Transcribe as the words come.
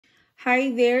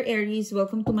Hi there, Aries.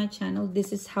 Welcome to my channel.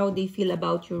 This is how they feel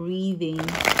about your reading.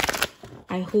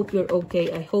 I hope you're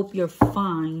okay. I hope you're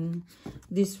fine.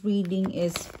 This reading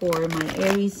is for my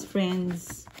Aries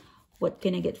friends. What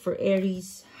can I get for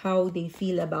Aries? How they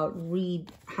feel about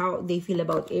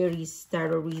Aries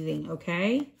tarot reading,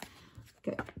 okay?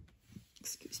 Okay.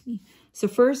 Excuse me. So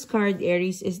first card,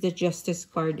 Aries, is the Justice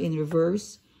card in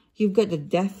reverse. You've got the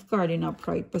Death card in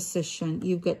upright position.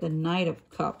 You've got the Knight of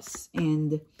Cups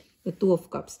and the Two of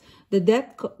Cups. The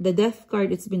Death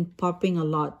card, it's been popping a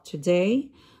lot today.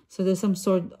 So there's some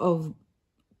sort of,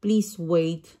 please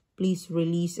wait, please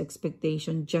release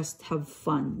expectation, just have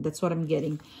fun. That's what I'm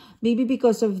getting. Maybe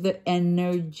because of the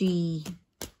energy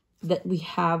that we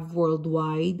have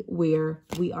worldwide, where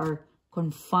we are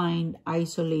confined,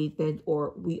 isolated,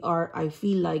 or we are, I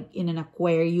feel like, in an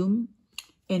aquarium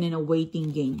and in a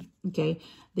waiting game. Okay,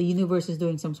 the universe is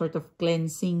doing some sort of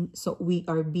cleansing, so we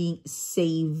are being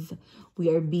saved.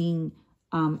 We are being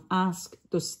asked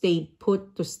to stay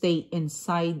put, to stay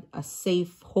inside a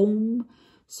safe home,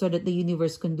 so that the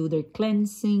universe can do their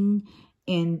cleansing.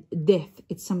 And death,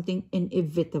 it's something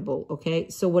inevitable. Okay,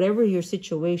 so whatever your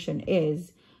situation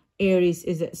is, Aries,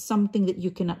 is it something that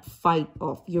you cannot fight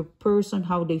off? Your person,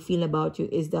 how they feel about you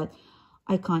is that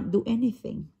I can't do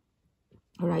anything.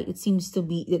 All right, it seems to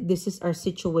be that this is our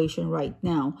situation right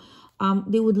now.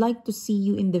 They would like to see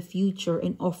you in the future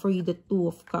and offer you the Two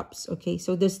of Cups. Okay,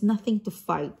 so there's nothing to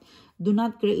fight. Do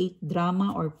not create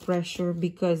drama or pressure,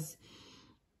 because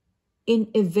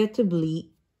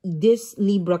inevitably, this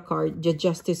Libra card, the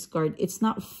Justice card, it's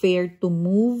not fair to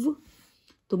move,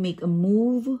 to make a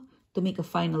move, to make a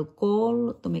final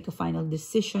call, to make a final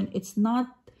decision. It's not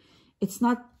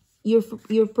your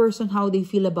person, how they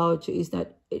feel about you is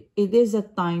that it is a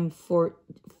time for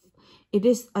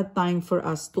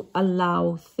us to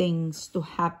allow things to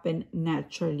happen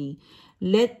naturally.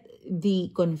 Let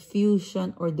the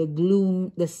confusion or the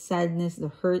gloom, the sadness, the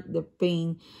hurt, the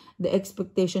pain, the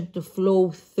expectation to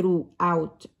flow through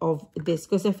out of this.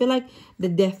 Because I feel like the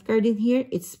Death card in here,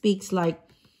 it speaks like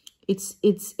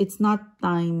it's not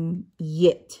time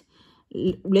yet.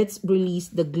 Let's release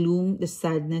the gloom, the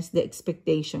sadness, the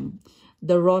expectation,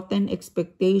 the rotten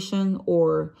expectation,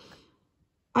 or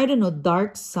I don't know,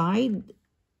 dark side.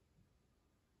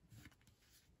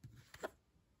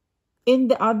 In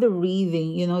the other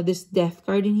reading, you know, this Death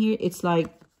card in here, it's like,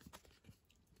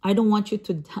 I don't want you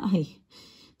to die.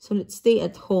 So let's stay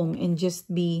at home and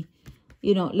just be,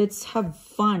 you know, let's have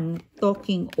fun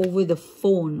talking over the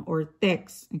phone or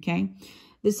text, okay?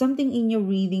 There's something in your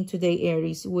reading today,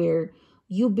 Aries, where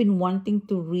you've been wanting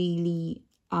to really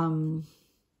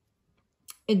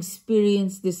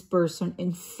experience this person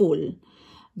in full.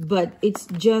 But it's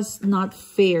just not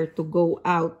fair to go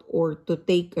out or to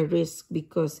take a risk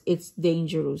because it's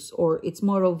dangerous. Or it's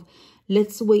more of,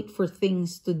 let's wait for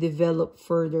things to develop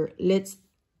further. Let's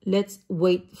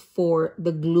wait for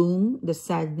the gloom, the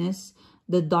sadness,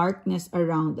 the darkness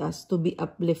around us to be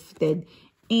uplifted.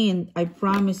 And I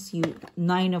promise you,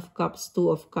 Nine of Cups, Two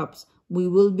of Cups, we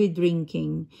will be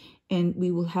drinking and we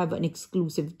will have an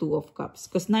exclusive Two of Cups.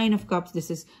 Because Nine of Cups,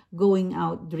 this is going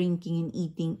out, drinking and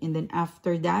eating. And then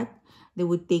after that, they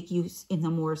would take you in a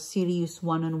more serious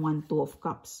one-on-one Two of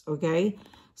Cups. Okay?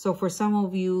 So for some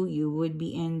of you, you would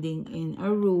be ending in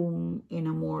a room, in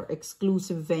a more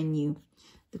exclusive venue.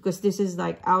 Because this is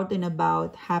like out and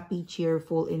about, happy,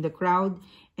 cheerful in the crowd,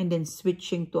 and then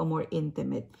switching to a more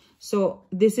intimate. So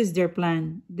this is their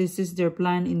plan. This is their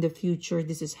plan in the future.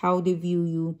 This is how they view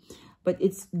you. But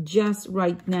it's just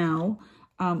right now,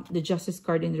 the Justice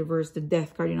card in reverse, the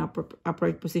Death card in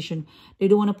upright position. They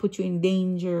don't want to put you in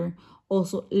danger.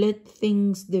 Also, let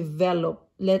things develop.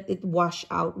 Let it wash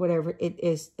out, whatever it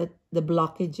is, that the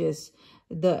blockages,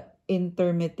 the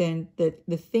intermittent,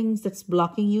 the things that's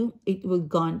blocking you, it will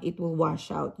gone, it will wash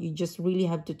out. You just really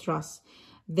have to trust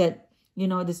that, you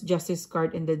know, this Justice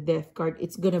card and the Death card,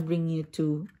 it's gonna bring you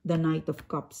to the Knight of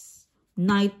Cups.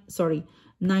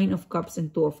 Nine of Cups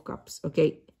and Two of Cups.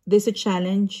 Okay, there's a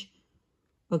challenge.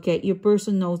 Okay, your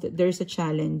person knows that there's a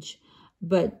challenge,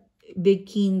 but be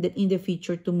keen that in the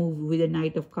future to move with the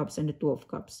Knight of Cups and the Two of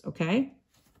Cups. Okay,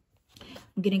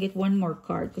 I'm gonna get one more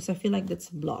card because I feel like that's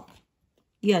blocked.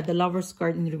 Yeah, the Lover's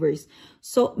card in reverse.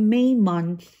 So May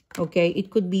month, okay,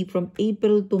 it could be from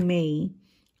April to May.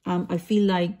 I feel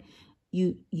like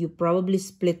you probably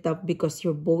split up because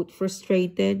you're both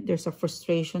frustrated. There's a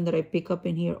frustration that I pick up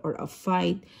in here, or a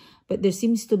fight. But there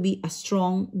seems to be a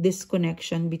strong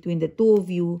disconnection between the two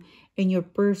of you, and your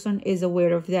person is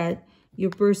aware of that. Your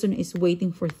person is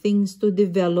waiting for things to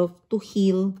develop, to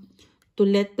heal, to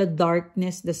let the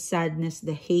darkness, the sadness,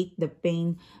 the hate, the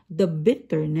pain, the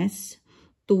bitterness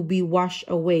to be washed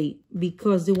away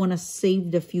because they want to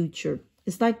save the future.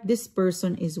 It's like this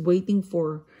person is waiting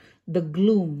for the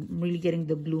gloom. I'm really getting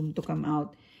the gloom to come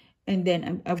out. And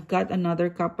then I've got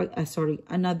another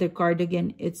another card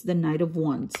again. It's the Knight of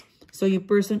Wands. So your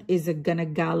person is gonna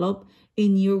gallop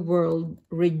in your world,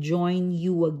 rejoin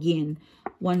you again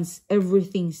once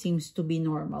everything seems to be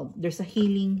normal. There's a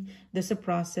healing, there's a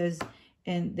process,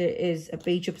 and there is a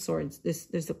Page of Swords. There's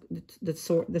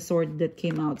the sword that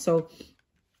came out. So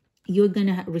you're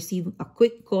gonna receive a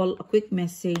quick call, a quick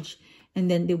message, and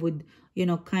then they would, you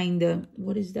know, kind of,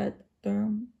 what is that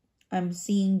term? I'm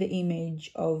seeing the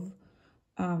image of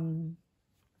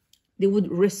they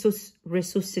would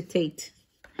resuscitate.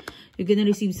 You're gonna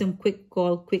receive some quick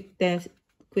call, quick test,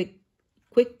 quick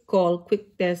call,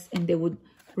 quick test, and they would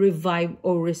revive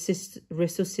or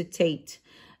resuscitate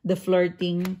the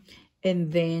flirting,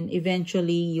 and then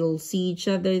eventually you'll see each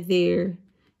other there,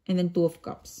 and then Two of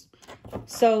Cups.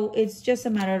 So it's just a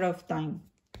matter of time.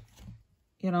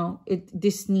 You know,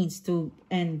 this needs to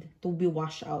end, to be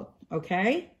washed out.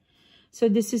 Okay, so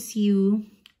this is you.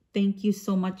 Thank you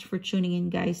so much for tuning in,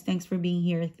 guys. Thanks for being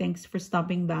here. Thanks for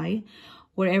stopping by.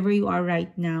 Wherever you are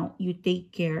right now, you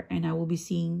take care, and I will be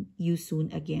seeing you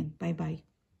soon again. Bye-bye.